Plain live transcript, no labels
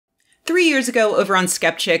3 years ago over on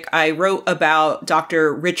Skepchick, I wrote about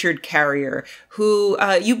Dr. Richard Carrier, who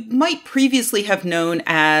you might previously have known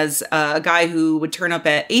as a guy who would turn up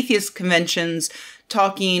at atheist conventions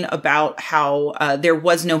talking about how there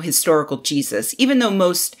was no historical Jesus, even though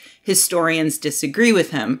most historians disagree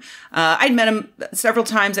with him. I'd met him several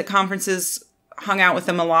times at conferences, hung out with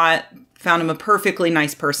him a lot, found him a perfectly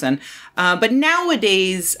nice person. But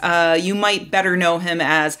nowadays, you might better know him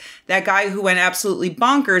as that guy who went absolutely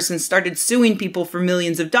bonkers and started suing people for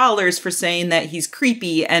millions of dollars for saying that he's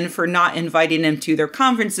creepy and for not inviting him to their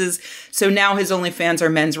conferences. So now his only fans are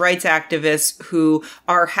men's rights activists who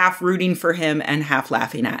are half rooting for him and half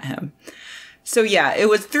laughing at him. So yeah, it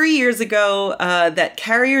was 3 years ago that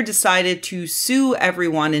Carrier decided to sue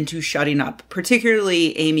everyone into shutting up,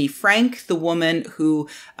 particularly Amy Frank, the woman who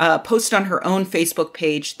posted on her own Facebook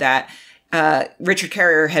page that Richard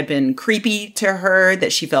Carrier had been creepy to her,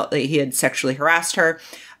 that she felt that he had sexually harassed her.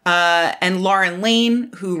 And Lauren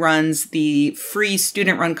Lane, who runs the free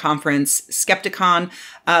student-run conference Skepticon,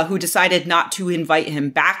 who decided not to invite him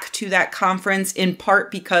back to that conference, in part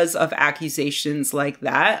because of accusations like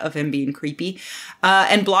that, of him being creepy.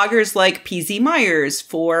 And bloggers like PZ Myers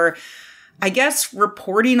for, I guess,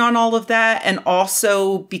 reporting on all of that, and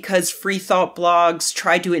also because free thought blogs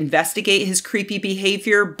tried to investigate his creepy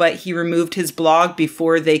behavior, but he removed his blog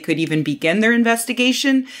before they could even begin their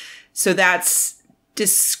investigation. So that's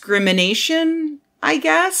discrimination, I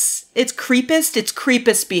guess. It's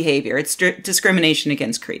creepist behavior. It's discrimination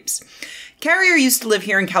against creeps. Carrier used to live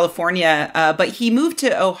here in California, but he moved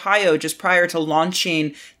to Ohio just prior to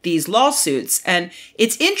launching these lawsuits. And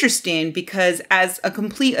it's interesting because, as a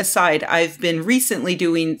complete aside, I've been recently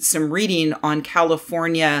doing some reading on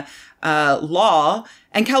California law,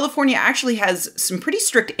 and California actually has some pretty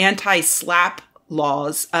strict anti-SLAPP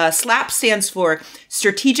laws. SLAPP stands for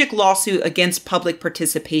Strategic Lawsuit Against Public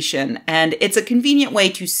Participation. And it's a convenient way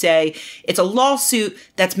to say it's a lawsuit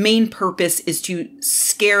that's main purpose is to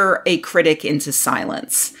scare a critic into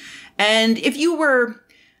silence. And if you were,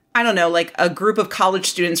 I don't know, like a group of college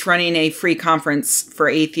students running a free conference for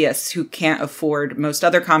atheists who can't afford most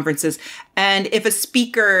other conferences, and if a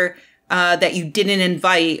speaker that you didn't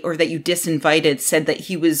invite or that you disinvited said that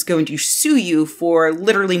he was going to sue you for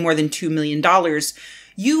literally more than $2 million,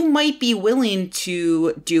 you might be willing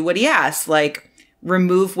to do what he asked, like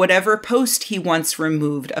remove whatever post he once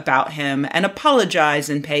removed about him and apologize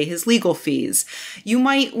and pay his legal fees. You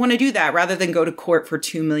might want to do that rather than go to court for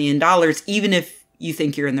 $2 million, even if you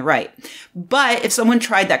think you're in the right. But if someone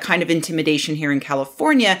tried that kind of intimidation here in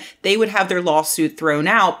California, they would have their lawsuit thrown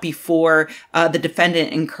out before the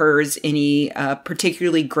defendant incurs any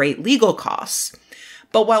particularly great legal costs.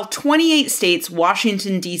 But while 28 states,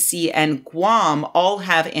 Washington, D.C., and Guam all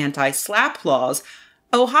have anti-SLAPP laws,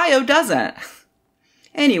 Ohio doesn't.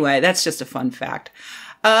 Anyway, that's just a fun fact.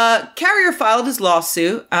 Carrier filed his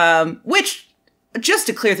lawsuit, which, just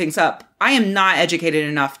to clear things up, I am not educated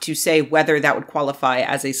enough to say whether that would qualify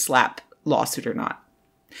as a SLAPP lawsuit or not.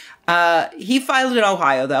 He filed in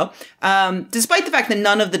Ohio, though, despite the fact that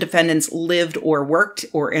none of the defendants lived or worked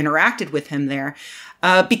or interacted with him there.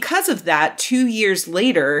 Because of that, 2 years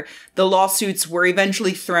later, the lawsuits were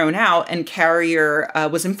eventually thrown out, and Carrier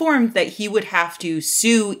was informed that he would have to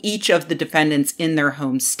sue each of the defendants in their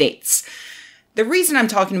home states. The reason I'm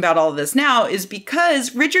talking about all of this now is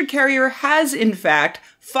because Richard Carrier has, in fact,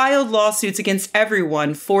 filed lawsuits against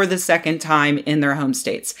everyone for the second time in their home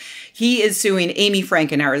states. He is suing Amy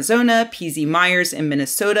Frank in Arizona, PZ Myers in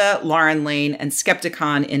Minnesota, Lauren Lane, and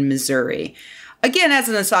Skepticon in Missouri. Again, as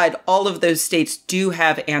an aside, all of those states do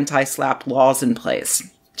have anti-SLAPP laws in place.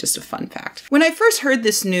 Just a fun fact. When I first heard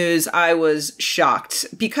this news, I was shocked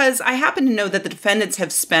because I happen to know that the defendants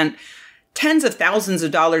have spent tens of thousands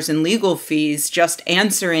of dollars in legal fees just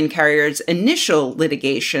answering Carrier's initial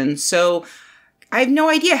litigation. So I have no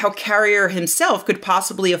idea how Carrier himself could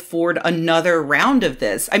possibly afford another round of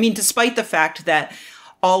this. I mean, despite the fact that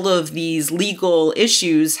all of these legal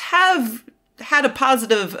issues have had a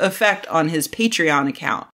positive effect on his Patreon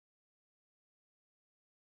account.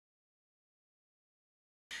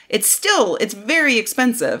 It's very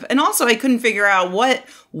expensive. And also, I couldn't figure out what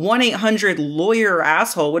 1-800-lawyer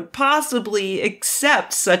asshole would possibly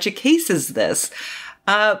accept such a case as this.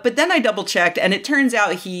 But then I double checked, and it turns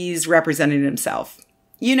out he's representing himself.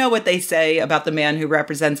 You know what they say about the man who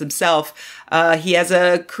represents himself. He has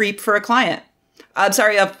a creep for a client. I'm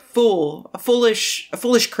sorry, a foolish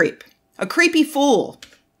creep. A creepy fool.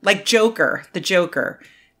 Like Joker, the Joker.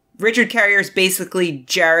 Richard Carrier is basically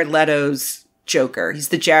Jared Leto's Joker. He's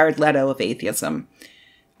the Jared Leto of atheism.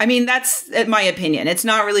 I mean, that's my opinion. It's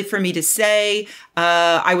not really for me to say.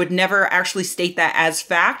 I would never actually state that as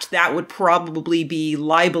fact. That would probably be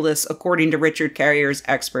libelous, according to Richard Carrier's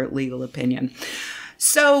expert legal opinion.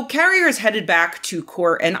 So Carrier is headed back to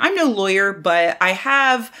court, and I'm no lawyer, but I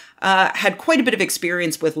have had quite a bit of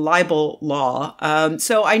experience with libel law.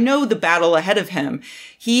 So I know the battle ahead of him.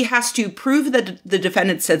 He has to prove that the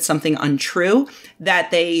defendant said something untrue, that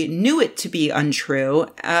they knew it to be untrue,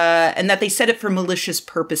 and that they said it for malicious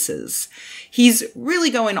purposes. He's really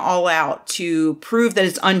going all out to prove that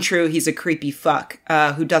it's untrue. He's a creepy fuck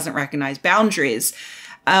who doesn't recognize boundaries.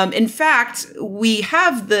 In fact, we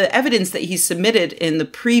have the evidence that he submitted in the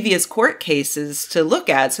previous court cases to look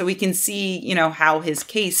at, so we can see, you know, how his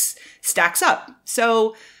case stacks up.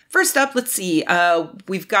 So first up, let's see.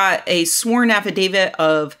 We've got a sworn affidavit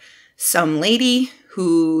of some lady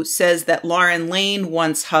who says that Lauren Lane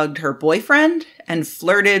once hugged her boyfriend and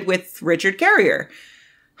flirted with Richard Carrier.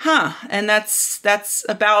 And that's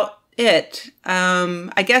about it.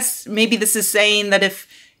 I guess maybe this is saying that if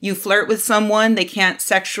you flirt with someone, they can't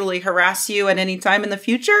sexually harass you at any time in the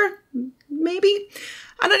future? Maybe?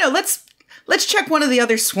 I don't know. Let's check one of the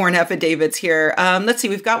other sworn affidavits here. Let's see.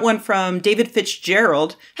 We've got one from David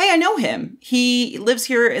Fitzgerald. Hey, I know him. He lives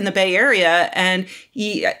here in the Bay Area, and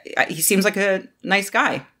he seems like a nice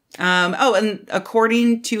guy. And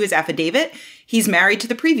according to his affidavit, he's married to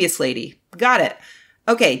the previous lady. Got it.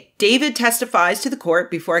 Okay. David testifies to the court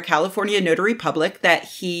before a California notary public that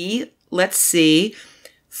he, let's see,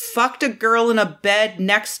 fucked a girl in a bed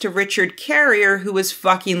next to Richard Carrier, who was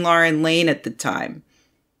fucking Lauren Lane at the time.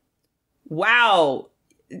 Wow.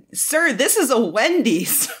 Sir, this is a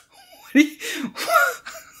Wendy's.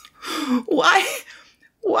 Why?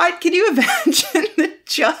 Can you imagine the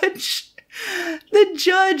judge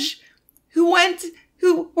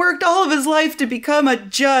who worked all of his life to become a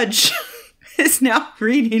judge is now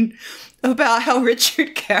reading about how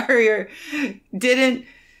Richard Carrier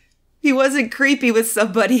he wasn't creepy with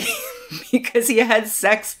somebody because he had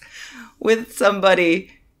sex with somebody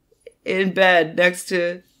in bed next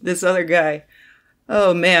to this other guy.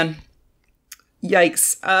 Oh, man.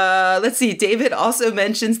 Yikes. Let's see. David also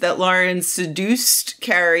mentions that Lauren seduced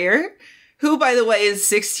Carrier, who, by the way, is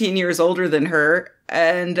 16 years older than her,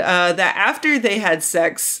 and that after they had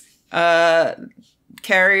sex,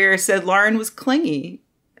 Carrier said Lauren was clingy,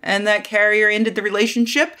 and that Carrier ended the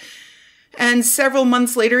relationship. And several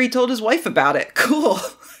months later, he told his wife about it. Cool.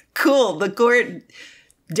 The court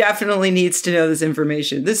definitely needs to know this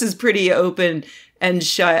information. This is pretty open and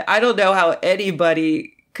shut. I don't know how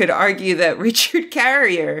anybody could argue that Richard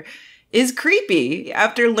Carrier is creepy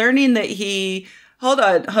after learning that he... Hold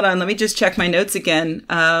on. Let me just check my notes again.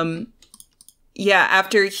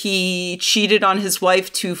 After he cheated on his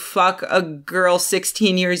wife to fuck a girl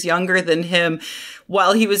 16 years younger than him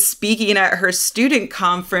while he was speaking at her student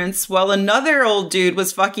conference while another old dude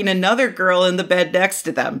was fucking another girl in the bed next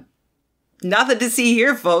to them. Nothing to see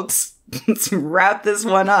here, folks. Let's wrap this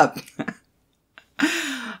one up.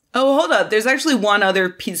 Oh, hold up. There's actually one other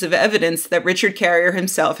piece of evidence that Richard Carrier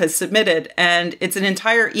himself has submitted, and it's an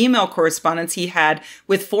entire email correspondence he had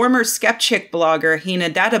with former Skepchick blogger Hina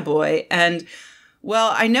Databoy. And,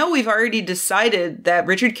 well, I know we've already decided that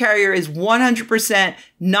Richard Carrier is 100%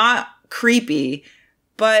 not creepy,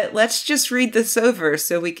 but let's just read this over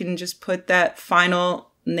so we can just put that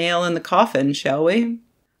final nail in the coffin, shall we?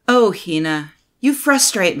 Oh, Hina, you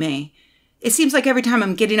frustrate me. It seems like every time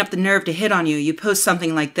I'm getting up the nerve to hit on you, you post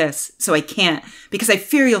something like this, so I can't, because I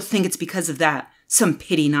fear you'll think it's because of that. Some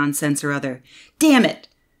pity nonsense or other. Damn it!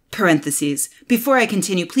 Parentheses. Before I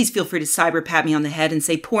continue, please feel free to cyber pat me on the head and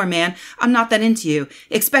say, poor man, I'm not that into you.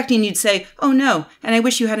 Expecting you'd say, oh no, and I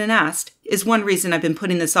wish you hadn't asked, is one reason I've been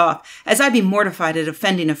putting this off, as I'd be mortified at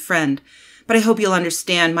offending a friend. But I hope you'll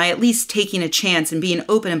understand my at least taking a chance and being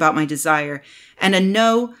open about my desire, and a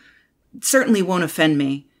no certainly won't offend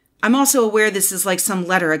me. I'm also aware this is like some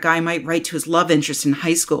letter a guy might write to his love interest in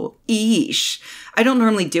high school. Eesh. I don't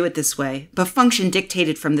normally do it this way, but function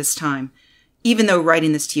dictated from this time. Even though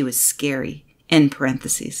writing this to you is scary. End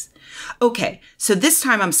parentheses. Okay, so this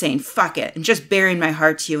time I'm saying fuck it and just baring my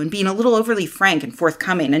heart to you and being a little overly frank and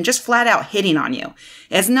forthcoming and just flat out hitting on you.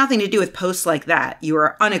 It has nothing to do with posts like that. You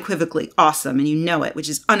are unequivocally awesome and you know it, which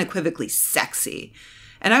is unequivocally sexy.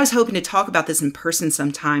 And I was hoping to talk about this in person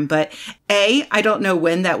sometime, but A, I don't know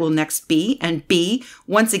when that will next be, and B,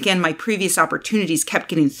 once again, my previous opportunities kept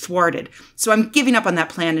getting thwarted. So I'm giving up on that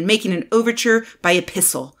plan and making an overture by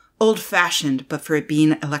epistle. Old-fashioned, but for it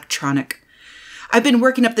being electronic. I've been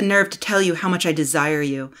working up the nerve to tell you how much I desire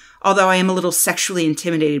you, although I am a little sexually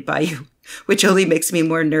intimidated by you, which only makes me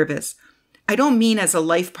more nervous. I don't mean as a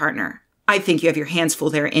life partner. I think you have your hands full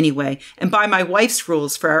there anyway, and by my wife's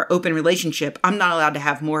rules for our open relationship, I'm not allowed to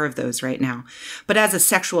have more of those right now. But as a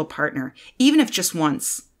sexual partner, even if just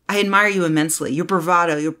once, I admire you immensely. Your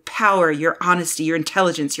bravado, your power, your honesty, your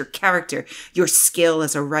intelligence, your character, your skill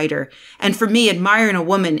as a writer. And for me, admiring a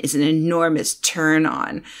woman is an enormous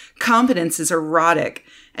turn-on. Competence is erotic.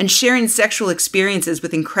 And sharing sexual experiences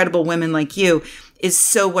with incredible women like you is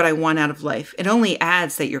so what I want out of life. It only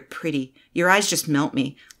adds that you're pretty. Your eyes just melt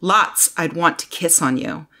me. Lots I'd want to kiss on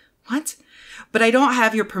you. What? But I don't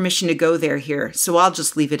have your permission to go there here, so I'll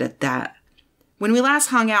just leave it at that. When we last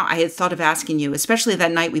hung out, I had thought of asking you, especially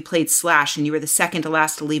that night we played Slash and you were the second to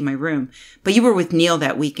last to leave my room. But you were with Neil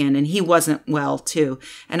that weekend and he wasn't well, too.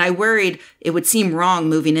 And I worried it would seem wrong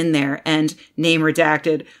moving in there and, name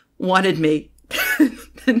redacted, wanted me.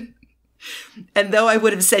 And though I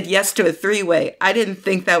would have said yes to a three-way, I didn't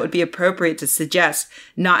think that would be appropriate to suggest,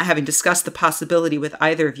 not having discussed the possibility with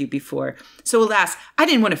either of you before. So alas, I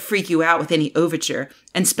didn't want to freak you out with any overture,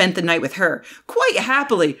 and spent the night with her. Quite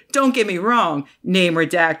happily, don't get me wrong, name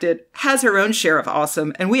redacted, has her own share of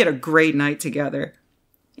awesome, and we had a great night together.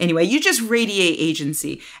 Anyway, you just radiate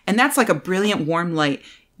agency, and that's like a brilliant warm light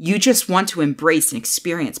you just want to embrace and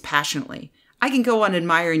experience passionately. I can go on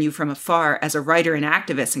admiring you from afar as a writer and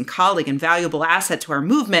activist and colleague and valuable asset to our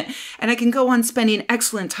movement, and I can go on spending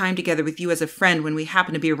excellent time together with you as a friend when we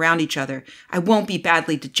happen to be around each other. I won't be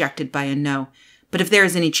badly dejected by a no. But if there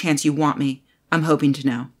is any chance you want me, I'm hoping to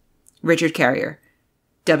know. Richard Carrier.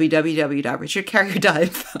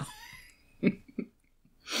 www.richardcarrier.info.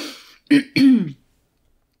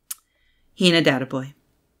 Hina Databoy.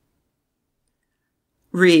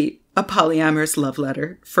 Read a polyamorous love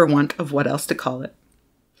letter, for want of what else to call it.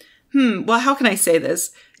 Well, how can I say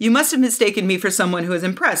this? You must have mistaken me for someone who is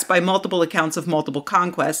impressed by multiple accounts of multiple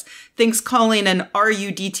conquests, thinks calling an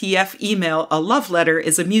RUDTF email a love letter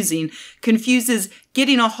is amusing, confuses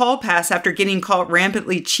getting a hall pass after getting caught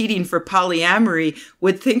rampantly cheating for polyamory,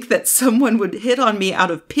 would think that someone would hit on me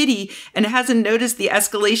out of pity, and hasn't noticed the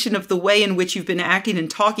escalation of the way in which you've been acting and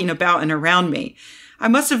talking about and around me. I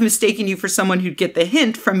must have mistaken you for someone who'd get the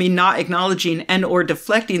hint from me not acknowledging and or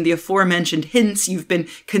deflecting the aforementioned hints you've been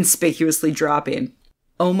conspicuously dropping.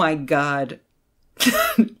 Oh my God.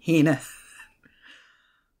 Hina.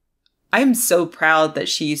 I am so proud that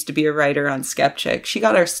she used to be a writer on Skepchick. She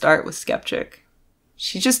got her start with Skepchick.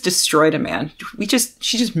 She just destroyed a man.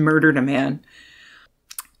 She just murdered a man.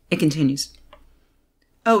 It continues.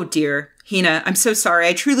 Oh dear. Hina, I'm so sorry.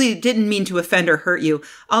 I truly didn't mean to offend or hurt you.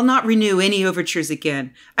 I'll not renew any overtures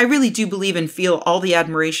again. I really do believe and feel all the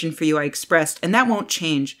admiration for you I expressed, and that won't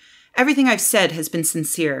change. Everything I've said has been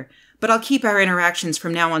sincere, but I'll keep our interactions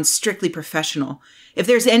from now on strictly professional. If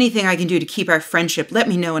there's anything I can do to keep our friendship, let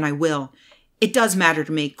me know and I will. It does matter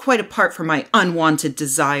to me, quite apart from my unwanted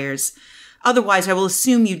desires. Otherwise, I will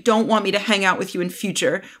assume you don't want me to hang out with you in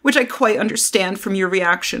future, which I quite understand from your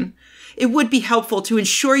reaction. It would be helpful to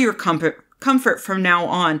ensure your comfort from now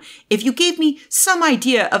on if you gave me some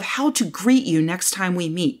idea of how to greet you next time we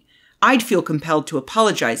meet. I'd feel compelled to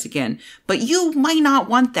apologize again, but you might not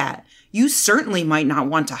want that. You certainly might not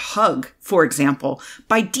want to hug, for example.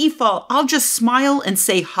 By default, I'll just smile and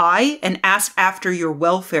say hi and ask after your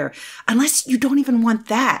welfare, unless you don't even want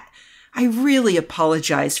that. I really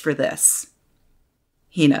apologize for this.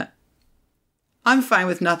 Hina. I'm fine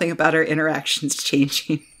with nothing about our interactions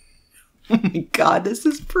changing. Oh my God, this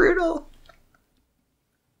is brutal.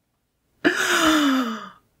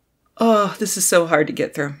 Oh, this is so hard to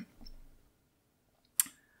get through.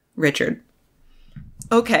 Richard.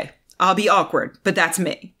 Okay, I'll be awkward, but that's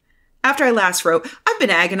me. After I last wrote, I've been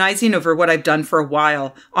agonizing over what I've done for a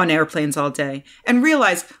while on airplanes all day and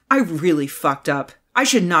realized I really fucked up. I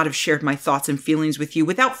should not have shared my thoughts and feelings with you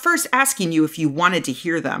without first asking you if you wanted to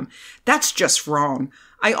hear them. That's just wrong.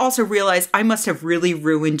 I also realize I must have really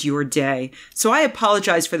ruined your day, so I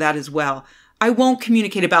apologize for that as well. I won't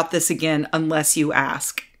communicate about this again unless you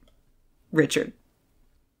ask. Richard.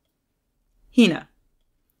 Hina.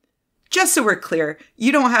 Just so we're clear,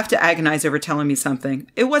 you don't have to agonize over telling me something.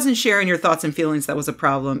 It wasn't sharing your thoughts and feelings that was a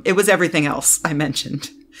problem. It was everything else I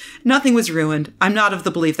mentioned. Nothing was ruined. I'm not of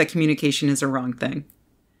the belief that communication is a wrong thing.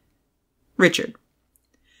 Richard.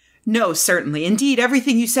 No, certainly. Indeed,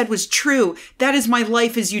 everything you said was true. That is my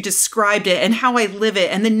life as you described it and how I live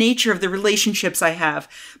it and the nature of the relationships I have.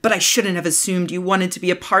 But I shouldn't have assumed you wanted to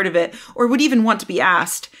be a part of it or would even want to be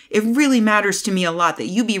asked. It really matters to me a lot that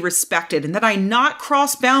you be respected and that I not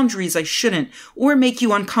cross boundaries I shouldn't or make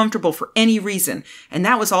you uncomfortable for any reason. And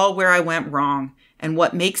that was all where I went wrong and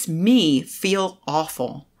what makes me feel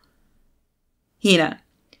awful. Hina.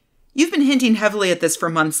 You've been hinting heavily at this for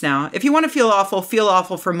months now. If you want to feel awful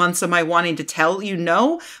for months of my wanting to tell you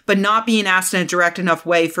no, but not being asked in a direct enough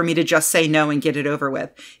way for me to just say no and get it over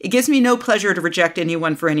with. It gives me no pleasure to reject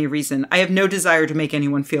anyone for any reason. I have no desire to make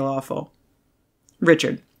anyone feel awful.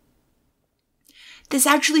 Richard. This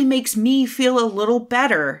actually makes me feel a little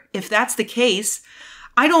better. If that's the case,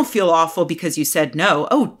 I don't feel awful because you said no.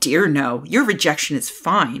 Oh dear no, your rejection is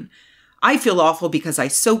fine. I feel awful because I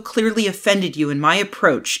so clearly offended you in my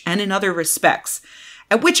approach and in other respects,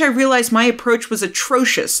 at which I realized my approach was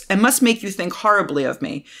atrocious and must make you think horribly of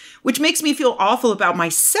me, which makes me feel awful about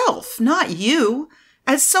myself, not you.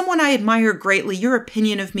 As someone I admire greatly, your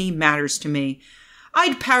opinion of me matters to me.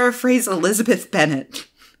 I'd paraphrase Elizabeth Bennet.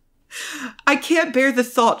 I can't bear the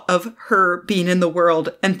thought of her being in the world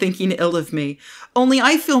and thinking ill of me. Only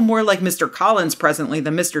I feel more like Mr. Collins presently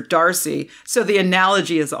than Mr. Darcy, so the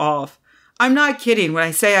analogy is off. I'm not kidding when I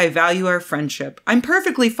say I value our friendship. I'm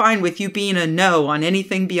perfectly fine with you being a no on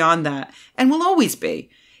anything beyond that, and will always be.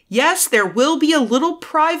 Yes, there will be a little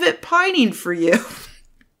private pining for you.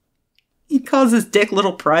 He calls his dick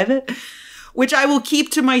little private, which I will keep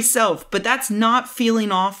to myself, but that's not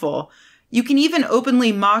feeling awful. You can even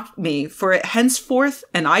openly mock me for it henceforth,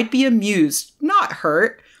 and I'd be amused, not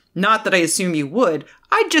hurt. Not that I assume you would.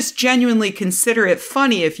 I'd just genuinely consider it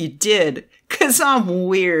funny if you did, 'cause I'm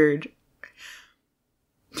weird.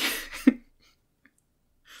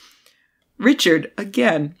 Richard,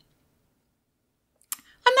 again.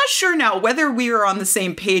 I'm not sure now whether we are on the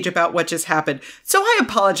same page about what just happened, so I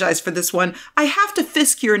apologize for this one. I have to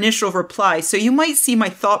fisk your initial reply, so you might see my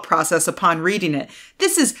thought process upon reading it.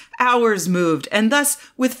 This is hours moved, and thus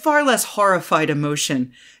with far less horrified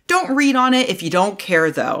emotion. Don't read on it if you don't care,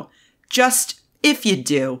 though. Just if you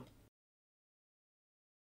do.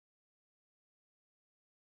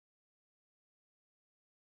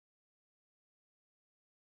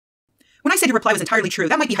 When I said your reply was entirely true,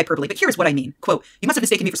 that might be hyperbole, but here is what I mean. Quote, you must have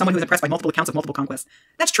mistaken me for someone who is impressed by multiple accounts of multiple conquests.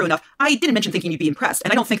 That's true enough. I didn't mention thinking you'd be impressed,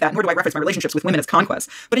 and I don't think that, nor do I reference my relationships with women as conquests.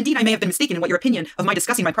 But indeed, I may have been mistaken in what your opinion of my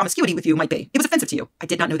discussing my promiscuity with you might be. It was offensive to you. I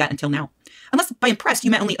did not know that until now. Unless by impressed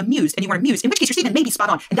you meant only amused, and you weren't amused, in which case your statement may be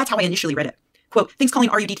spot on, and that's how I initially read it. Quote, things calling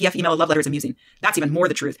RUDTF email a love letter is amusing. That's even more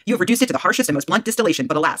the truth. You have reduced it to the harshest and most blunt distillation,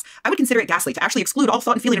 but alas, I would consider it ghastly to actually exclude all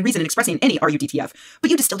thought and feeling and reason in expressing any RUDTF. But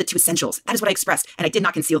you distilled it to essentials. That is what I expressed, and I did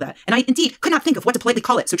not conceal that. And I indeed could not think of what to politely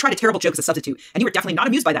call it, so tried a terrible joke as a substitute. And you were definitely not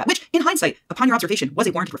amused by that, which, in hindsight, upon your observation, was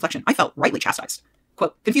a warranted reflection. I felt rightly chastised.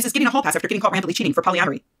 Quote, confuses getting a hall pass after getting caught rampantly cheating for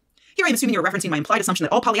polyamory. Here I am assuming you're referencing my implied assumption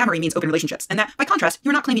that all polyamory means open relationships, and that, by contrast,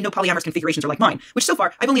 you're not claiming no polyamorous configurations are like mine, which so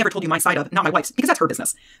far I've only ever told you my side of, not my wife's, because that's her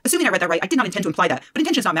business. Assuming I read that right, I did not intend to imply that, but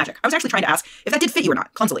intention is not magic. I was actually trying to ask if that did fit you or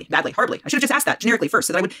not, clumsily, badly, horribly. I should have just asked that generically first,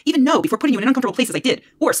 so that I would even know before putting you in an uncomfortable place as I did.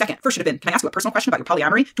 Or second, first should have been, can I ask you a personal question about your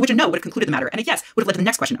polyamory? To which a no would have concluded the matter, and a yes would have led to the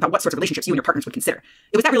next question about what sorts of relationships you and your partners would consider.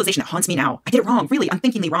 It was that realization that haunts me now. I did it wrong, really,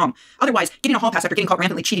 unthinkingly wrong. Otherwise, getting a hall pass after getting caught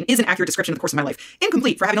rampantly cheating is an accurate description of the course of my life.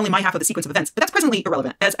 Incomplete for having only my half of the sequence of events, but that's presently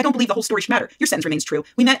irrelevant, as I don't believe the whole story should matter. Your sentence remains true.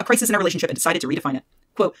 We met a crisis in our relationship and decided to redefine it.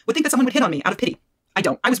 Quote, would think that someone would hit on me out of pity. I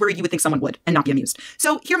don't. I was worried you would think someone would, and not be amused.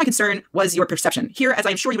 So here my concern was your perception. Here, as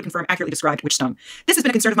I am sure you would confirm, accurately described, which stung. This has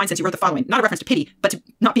been a concern of mine since you wrote the following, not a reference to pity, but to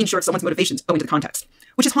not being sure of someone's motivations owing to the context.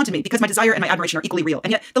 Which has haunted me, because my desire and my admiration are equally real,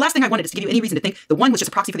 and yet the last thing I wanted is to give you any reason to think the one was just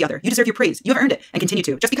a proxy for the other. You deserve your praise. You have earned it, and continue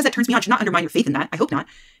to. Just because that turns me on should not undermine your faith in that. I hope not.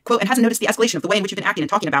 Quote, and hasn't noticed the escalation of the way in which you've been acting and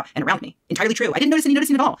talking about and around me. Entirely true. I didn't notice any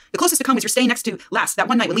noticing at all. The closest to come was your staying next to last, that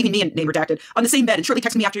one night when leaving me and name redacted, on the same bed and shortly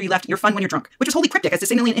texting me after you left, you're fun when you're drunk, which was wholly cryptic as to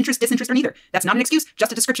signaling interest, disinterest, or neither. That's not an excuse,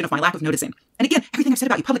 just a description of my lack of noticing. And again, everything I've said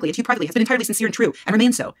about you publicly and to you privately has been entirely sincere and true, and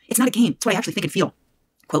remains so. It's not a game. It's what I actually think and feel.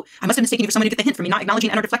 Quote, I must have mistaken you for someone who get the hint from me not acknowledging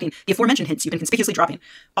and or deflecting the aforementioned hints you've been conspicuously dropping.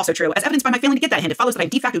 Also true. As evidenced by my failing to get that hint, it follows that I am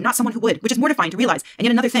de facto not someone who would, which is mortifying to realize, and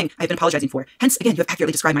yet another thing I have been apologizing for. Hence, again, you have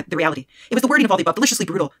accurately described the reality. It was the wording of all the above, deliciously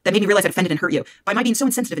brutal, that made me realize I'd offended and hurt you, by my being so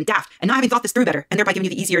insensitive and daft, and not having thought this through better, and thereby giving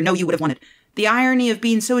you the easier no you would have wanted. The irony of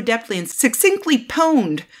being so adeptly and succinctly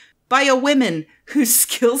pwned by a woman whose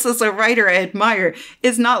skills as a writer I admire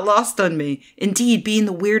is not lost on me. Indeed, being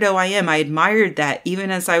the weirdo I am, I admired that even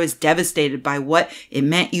as I was devastated by what it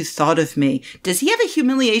meant you thought of me. Does he have a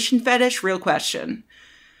humiliation fetish? Real question.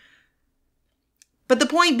 But the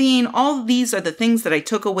point being, all of these are the things that I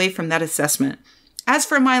took away from that assessment. As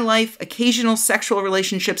for my life, occasional sexual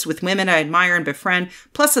relationships with women I admire and befriend,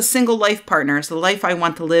 plus a single life partner is the life I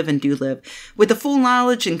want to live and do live, with the full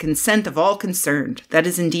knowledge and consent of all concerned. That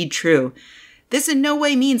is indeed true. This in no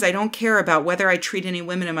way means I don't care about whether I treat any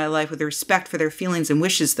women in my life with respect for their feelings and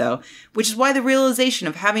wishes, though, which is why the realization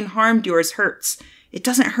of having harmed yours hurts. It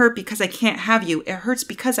doesn't hurt because I can't have you. It hurts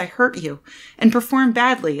because I hurt you and perform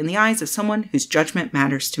badly in the eyes of someone whose judgment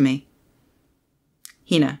matters to me.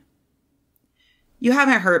 Hina. You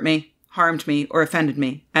haven't hurt me, harmed me, or offended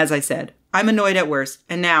me, as I said. I'm annoyed at worst,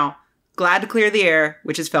 and now, glad to clear the air,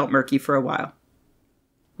 which has felt murky for a while.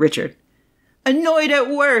 Richard. Annoyed at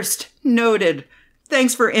worst. Noted.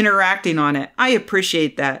 Thanks for interacting on it. I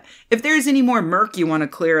appreciate that. If there's any more murk you want to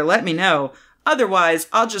clear, let me know. Otherwise,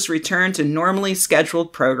 I'll just return to normally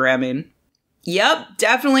scheduled programming. Yep,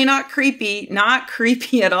 definitely not creepy. Not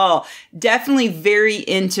creepy at all. Definitely very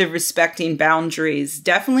into respecting boundaries.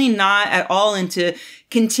 Definitely not at all into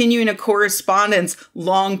continuing a correspondence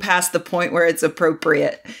long past the point where it's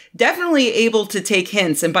appropriate. Definitely able to take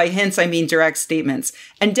hints, and by hints I mean direct statements.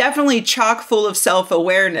 And definitely chock full of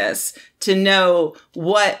self-awareness to know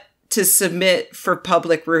what to submit for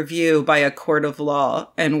public review by a court of law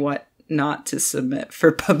and what not to submit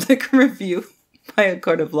for public review by a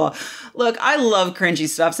court of law. Look, I love cringy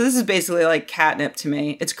stuff, so this is basically like catnip to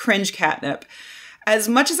me. It's cringe catnip. As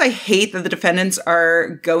much as I hate that the defendants are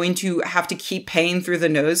going to have to keep paying through the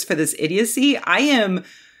nose for this idiocy, I am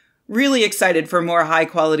really excited for more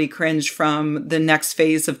high-quality cringe from the next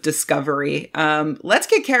phase of discovery. Let's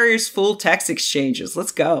get Carrier's full text exchanges.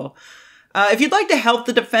 Let's go. If you'd like to help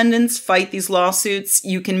the defendants fight these lawsuits,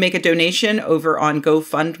 you can make a donation over on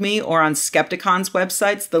GoFundMe or on Skepticon's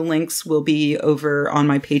websites. The links will be over on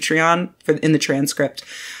my Patreon in the transcript.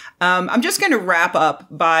 I'm just going to wrap up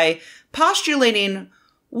by postulating,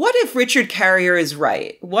 what if Richard Carrier is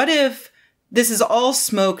right? What if this is all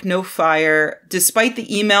smoke, no fire, despite the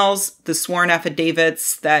emails, the sworn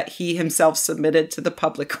affidavits that he himself submitted to the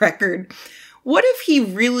public record? What if he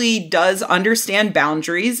really does understand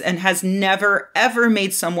boundaries and has never, ever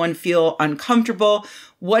made someone feel uncomfortable?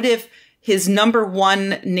 What if his number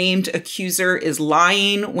one named accuser is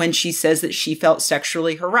lying when she says that she felt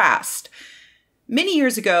sexually harassed? Many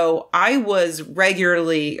years ago, I was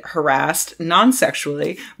regularly harassed,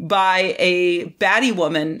 non-sexually, by a baddie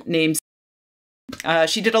woman named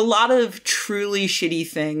she did a lot of truly shitty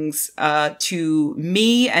things to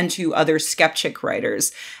me and to other Skepchick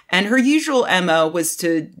writers. And her usual MO was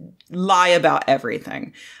to lie about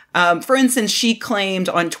everything. For instance, she claimed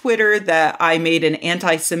on Twitter that I made an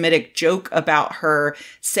anti-Semitic joke about her,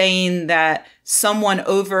 saying that someone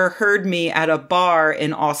overheard me at a bar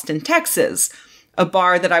in Austin, Texas, a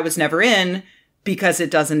bar that I was never in because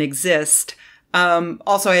it doesn't exist.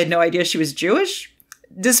 Also, I had no idea she was Jewish.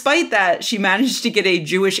 Despite that, she managed to get a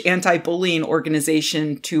Jewish anti-bullying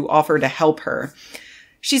organization to offer to help her.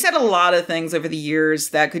 She said a lot of things over the years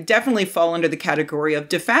that could definitely fall under the category of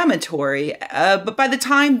defamatory, but by the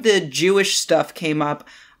time the Jewish stuff came up,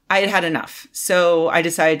 I had had enough. So I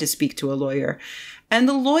decided to speak to a lawyer. And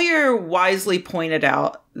the lawyer wisely pointed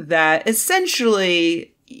out that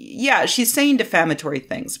essentially, yeah, she's saying defamatory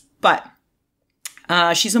things, but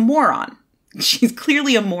she's a moron. She's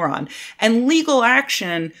clearly a moron, and legal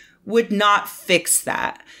action would not fix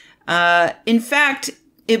that. In fact,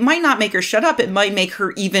 it might not make her shut up. It might make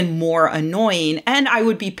her even more annoying, and I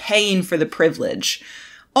would be paying for the privilege.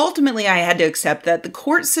 Ultimately, I had to accept that the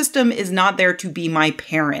court system is not there to be my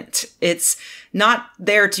parent. It's not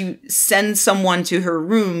there to send someone to her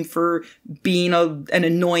room for being an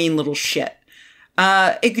annoying little shit.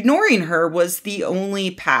 Ignoring her was the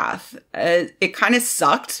only path. It kind of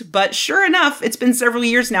sucked, but sure enough, it's been several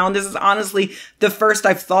years now, and this is honestly the first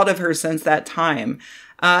I've thought of her since that time.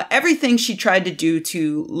 Everything she tried to do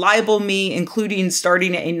to libel me, including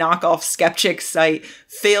starting a knockoff Skepchick site,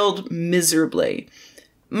 failed miserably.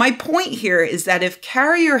 My point here is that if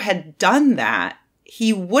Carrier had done that,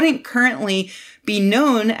 he wouldn't currently be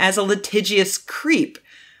known as a litigious creep.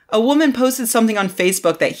 A woman posted something on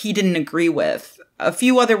Facebook that he didn't agree with. A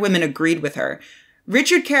few other women agreed with her.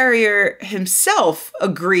 Richard Carrier himself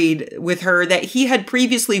agreed with her that he had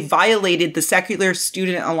previously violated the Secular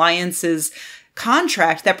Student Alliance's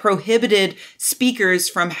contract that prohibited speakers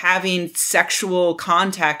from having sexual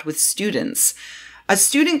contact with students. A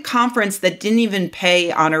student conference that didn't even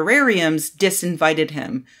pay honorariums disinvited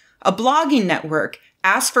him. A blogging network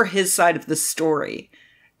asked for his side of the story.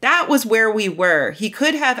 That was where we were. He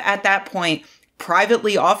could have, at that point,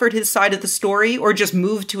 privately offered his side of the story or just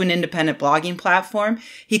moved to an independent blogging platform.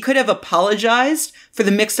 He could have apologized for the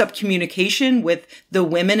mixed-up communication with the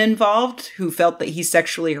women involved who felt that he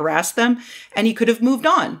sexually harassed them, and he could have moved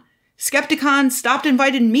on. Skepticon stopped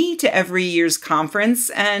inviting me to every year's conference,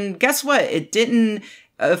 and guess what? It didn't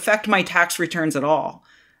affect my tax returns at all.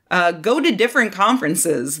 Go to different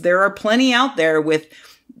conferences. There are plenty out there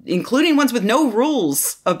including ones with no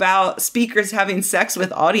rules about speakers having sex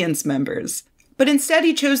with audience members. But instead,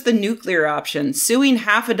 he chose the nuclear option, suing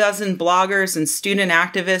half a dozen bloggers and student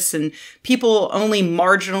activists and people only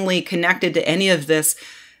marginally connected to any of this,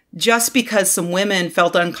 just because some women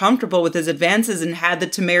felt uncomfortable with his advances and had the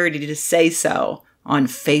temerity to say so on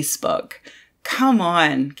Facebook. Come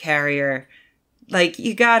on, Carrier. Like,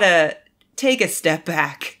 you gotta take a step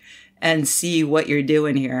back and see what you're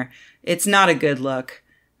doing here. It's not a good look.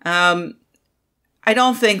 I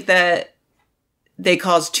don't think that they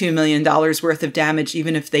caused $2 million worth of damage,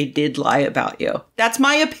 even if they did lie about you. That's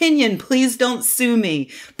my opinion. Please don't sue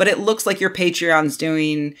me. But it looks like your Patreon's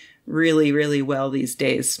doing really, really well these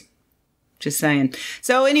days. Just saying.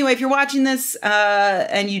 So anyway, if you're watching this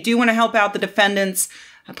and you do want to help out the defendants,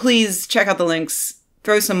 please check out the links.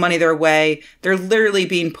 Throw some money their way. They're literally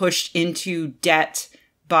being pushed into debt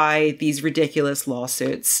by these ridiculous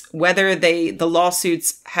lawsuits. Whether the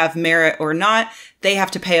lawsuits have merit or not, they have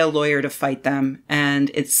to pay a lawyer to fight them, and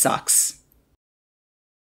it sucks.